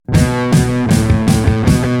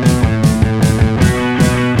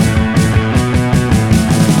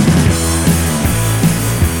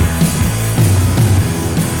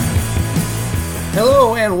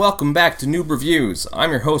Welcome back to Noob Reviews.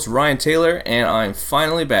 I'm your host Ryan Taylor, and I'm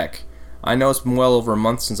finally back. I know it's been well over a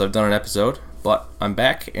month since I've done an episode, but I'm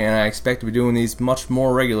back, and I expect to be doing these much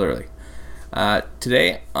more regularly.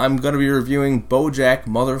 Today, I'm going to be reviewing BoJack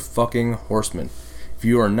Motherfucking Horseman. If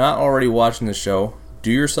you are not already watching the show,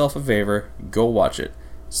 do yourself a favor, go watch it.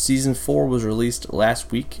 Season 4 was released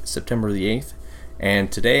last week, September the 8th,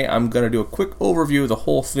 and today I'm going to do a quick overview of the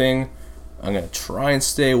whole thing. I'm going to try and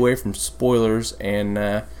stay away from spoilers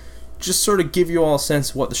and just sort of give you all a sense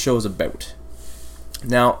of what the show is about.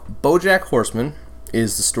 Now, BoJack Horseman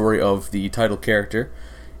is the story of the title character,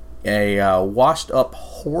 a washed-up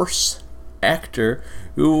horse actor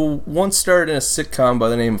who once starred in a sitcom by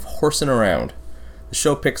the name of Horsin' Around. The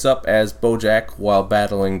show picks up as BoJack, while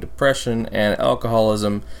battling depression and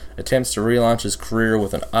alcoholism, attempts to relaunch his career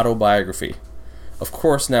with an autobiography. Of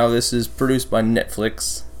course, now this is produced by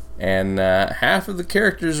Netflix, and half of the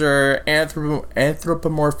characters are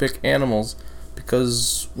anthropomorphic animals,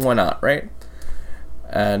 because why not, right?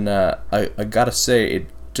 And I gotta say, it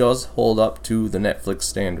does hold up to the Netflix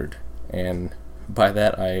standard. And by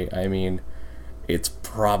that, I mean it's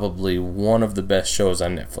probably one of the best shows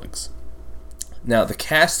on Netflix. Now, the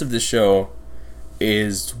cast of the show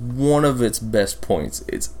is one of its best points.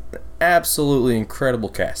 It's an absolutely incredible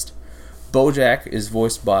cast. BoJack is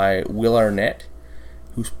voiced by Will Arnett,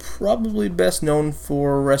 who's probably best known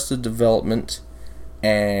for Arrested Development,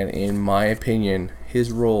 and in my opinion,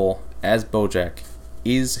 his role as BoJack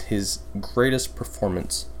is his greatest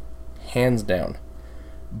performance, hands down.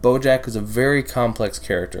 BoJack is a very complex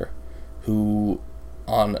character who,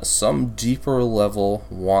 on some deeper level,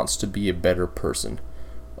 wants to be a better person,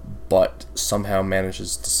 but somehow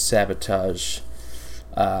manages to sabotage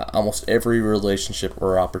almost every relationship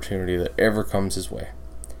or opportunity that ever comes his way.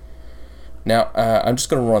 Now, I'm just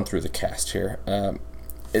going to run through the cast here.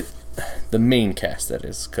 The main cast, that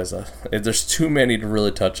is, because there's too many to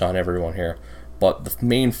really touch on everyone here. But the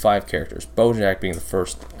main 5 characters, BoJack being the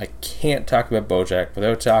first. I can't talk about BoJack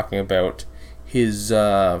without talking about his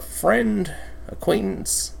friend,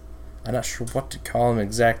 acquaintance. I'm not sure what to call him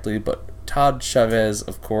exactly, but Todd Chavez,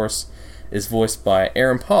 of course, is voiced by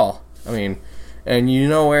Aaron Paul. And you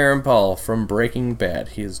know Aaron Paul from Breaking Bad.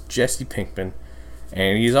 He is Jesse Pinkman,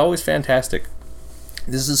 and he's always fantastic.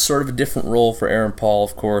 This is sort of a different role for Aaron Paul,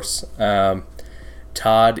 of course.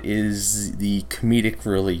 Todd is the comedic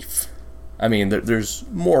relief. There's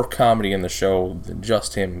more comedy in the show than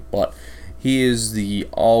just him, but he is the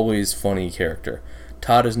always funny character.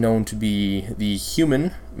 Todd is known to be the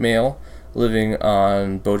human male living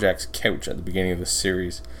on BoJack's couch at the beginning of the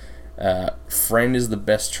series. Friend is the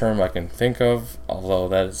best term I can think of, although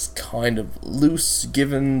that is kind of loose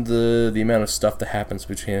given the amount of stuff that happens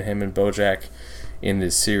between him and BoJack in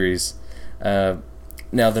this series. Now,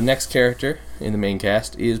 the next character in the main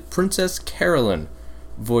cast is Princess Carolyn,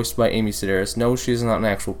 voiced by Amy Sedaris. No, she's not an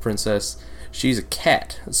actual princess. She's a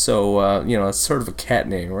cat, so, it's sort of a cat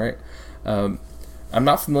name, right? I'm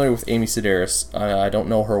not familiar with Amy Sedaris. I don't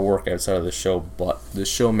know her work outside of the show, but this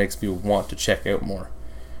show makes me want to check out more.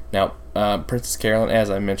 Now, Princess Carolyn,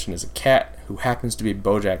 as I mentioned, is a cat who happens to be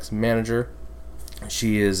BoJack's manager.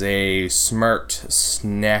 She is a smart,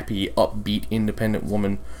 snappy, upbeat, independent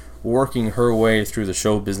woman working her way through the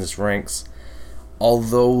show business ranks,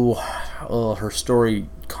 although her story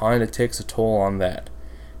kind of takes a toll on that.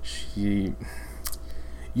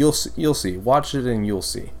 You'll see. Watch it and you'll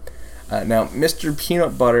see. Now, Mr.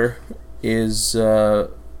 Peanut Butter is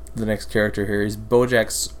the next character here. He's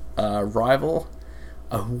BoJack's rival.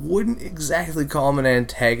 I wouldn't exactly call him an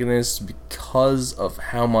antagonist because of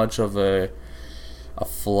how much of a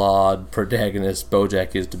flawed protagonist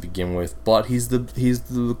BoJack is to begin with, but he's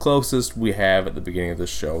the closest we have at the beginning of the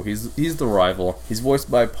show. He's the rival. He's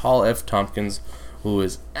voiced by Paul F. Tompkins, who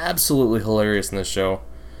is absolutely hilarious in the show.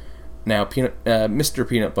 Now, Mr.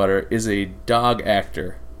 Peanut Butter is a dog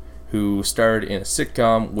actor who starred in a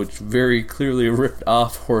sitcom which very clearly ripped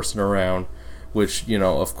off Horsin' Around, which,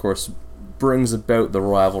 of course, brings about the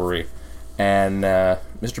rivalry. And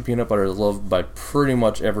Mr. Peanut Butter is loved by pretty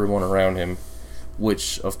much everyone around him,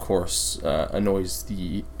 which, of course, annoys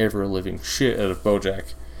the ever-living shit out of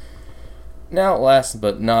BoJack. Now, last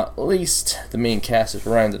but not least, the main cast is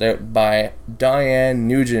rounded out by Diane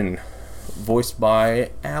Nugent, voiced by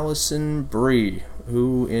Alison Brie,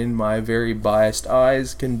 who, in my very biased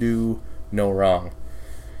eyes, can do no wrong.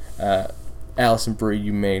 Alison Brie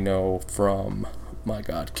you may know from,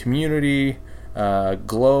 Community,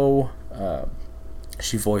 Glow.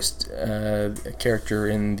 She voiced a character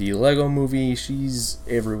in the Lego Movie. She's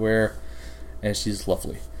everywhere, and she's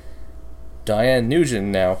lovely. Diane Nugent,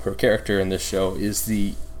 now, her character in this show, is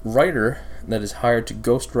the writer that is hired to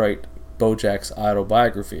ghostwrite BoJack's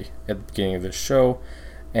autobiography at the beginning of this show,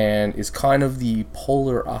 and is kind of the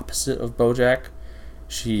polar opposite of BoJack.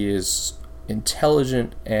 She is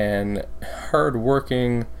intelligent and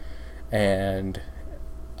hardworking and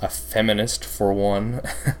a feminist for one.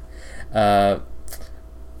 And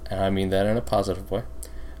I mean that in a positive way.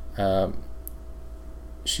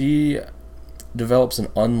 She develops an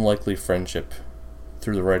unlikely friendship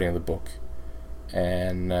through the writing of the book.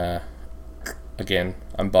 And again,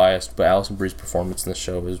 I'm biased, but Alison Brie's performance in the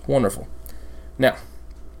show is wonderful. Now,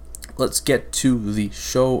 let's get to the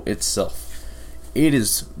show itself. It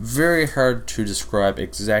is very hard to describe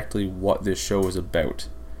exactly what this show is about.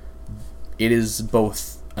 It is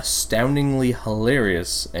both astoundingly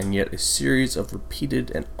hilarious and yet a series of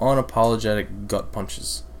repeated and unapologetic gut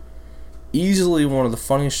punches. Easily one of the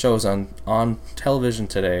funniest shows on television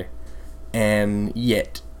today, and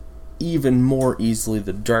yet even more easily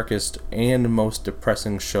the darkest and most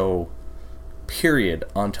depressing show, period,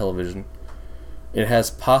 on television. It has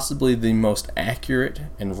possibly the most accurate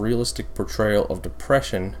and realistic portrayal of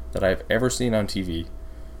depression that I've ever seen on TV,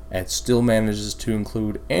 and still manages to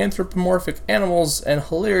include anthropomorphic animals and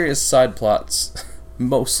hilarious side plots,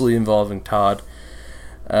 mostly involving Todd.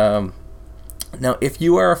 Now, if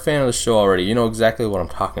you are a fan of the show already, you know exactly what I'm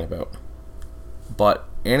talking about. But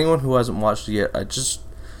anyone who hasn't watched it yet, just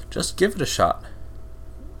give it a shot.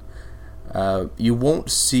 You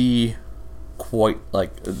won't see quite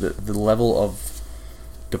like the level of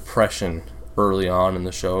depression early on in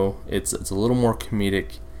the show. It's a little more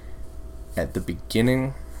comedic at the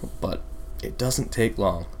beginning, but it doesn't take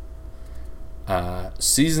long.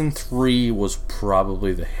 Season 3 was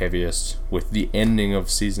probably the heaviest, with the ending of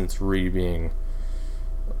Season 3 being,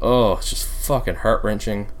 it's just fucking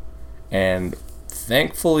heart-wrenching. And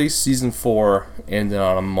thankfully, Season 4 ended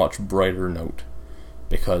on a much brighter note,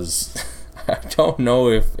 because I don't know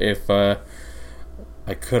if I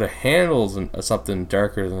could have handled something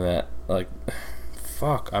darker than that. Like,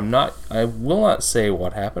 fuck, I will not say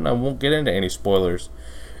what happened. I won't get into any spoilers.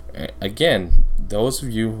 Again, those of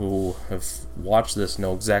you who have watched this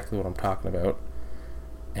know exactly what I'm talking about,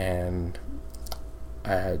 and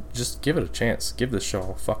just give it a chance. Give this show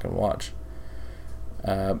a fucking watch.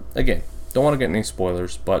 Again, don't want to get any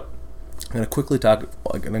spoilers, but I'm going to quickly I'm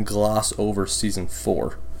going to gloss over Season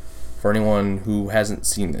 4 for anyone who hasn't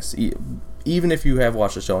seen this. Even if you have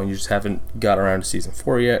watched the show and you just haven't got around to Season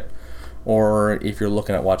 4 yet, or if you're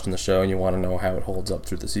looking at watching the show and you want to know how it holds up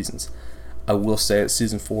through the seasons. I will say that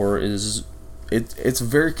Season 4 it's a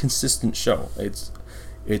very consistent show.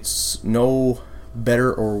 It's no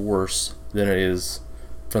better or worse than it is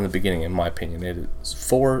from the beginning, in my opinion. It is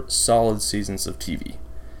 4 solid seasons of TV.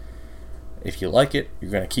 If you like it, you're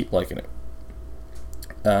going to keep liking it.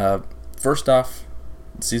 First off,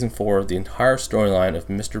 Season 4, the entire storyline of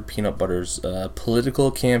Mr. Peanut Butter's political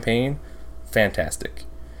campaign, fantastic.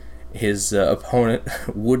 His opponent,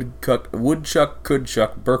 Woodchuck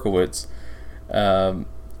Berkowitz,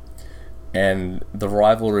 and the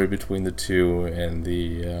rivalry between the two and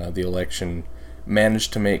the election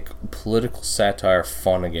managed to make political satire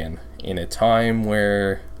fun again in a time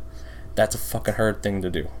where that's a fucking hard thing to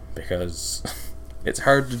do, because it's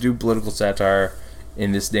hard to do political satire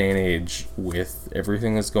in this day and age with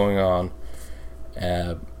everything that's going on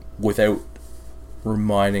without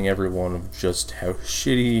reminding everyone of just how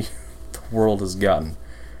shitty the world has gotten.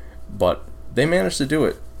 But they managed to do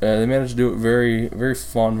it. They managed to do it very, very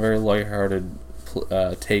fun, very lighthearted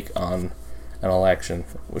take on an election,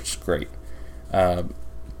 which is great.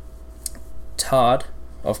 Todd,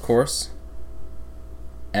 of course,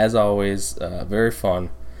 as always, very fun,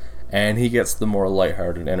 and he gets the more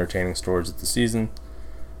lighthearted, entertaining stories of the season.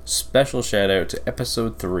 Special shout out to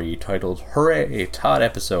episode 3, titled "Hooray, Todd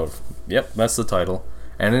Episode." Yep, that's the title,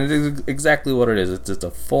 and it is exactly what it is. It's just a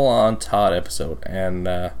full-on Todd episode, and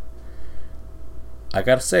I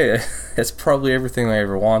gotta say, it's probably everything I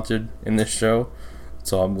ever wanted in this show,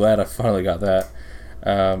 so I'm glad I finally got that.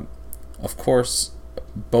 Of course,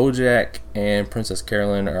 BoJack and Princess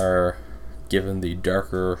Carolyn are given the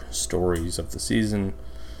darker stories of the season.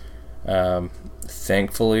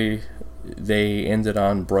 Thankfully, they ended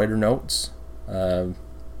on brighter notes. I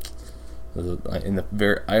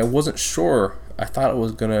wasn't sure. I thought it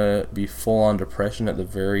was gonna be full-on depression at the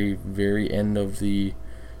very, very end of the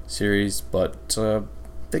series, but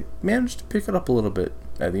they managed to pick it up a little bit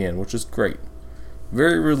at the end, which is great.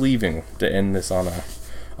 Very relieving to end this on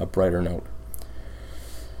a brighter note.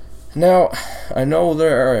 Now, I know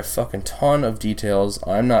there are a fucking ton of details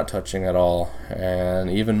I'm not touching at all, and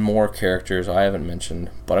even more characters I haven't mentioned,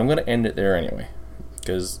 but I'm going to end it there anyway,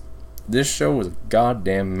 because This show was a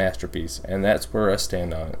goddamn masterpiece, and that's where I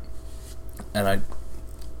stand on it. And I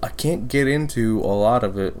can't get into a lot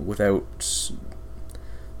of it without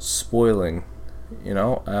spoiling, you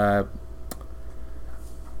know. I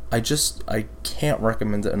can't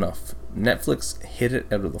recommend it enough. Netflix hit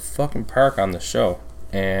it out of the fucking park on the show,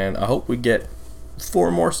 and I hope we get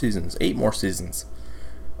 4 more seasons, 8 more seasons.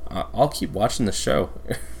 I'll keep watching the show,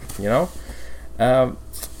 you know.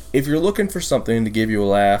 If you're looking for something to give you a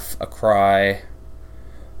laugh, a cry,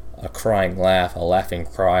 a crying laugh, a laughing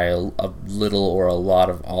cry, a little or a lot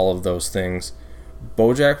of all of those things,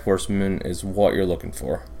 BoJack Horseman is what you're looking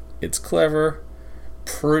for. It's clever.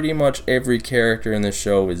 Pretty much every character in the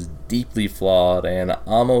show is deeply flawed, and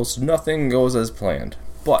almost nothing goes as planned.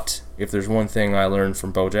 But if there's one thing I learned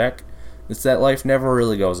from BoJack, it's that life never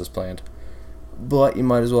really goes as planned. But you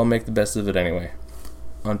might as well make the best of it anyway.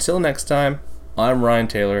 Until next time, I'm Ryan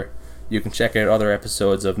Taylor. You can check out other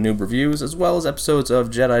episodes of Noob Reviews, as well as episodes of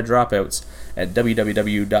Jedi Dropouts at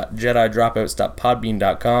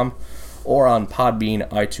www.jedidropouts.podbean.com, or on Podbean,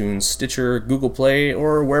 iTunes, Stitcher, Google Play,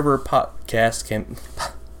 or wherever podcasts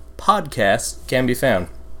can be found.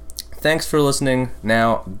 Thanks for listening.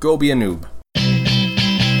 Now, go be a noob.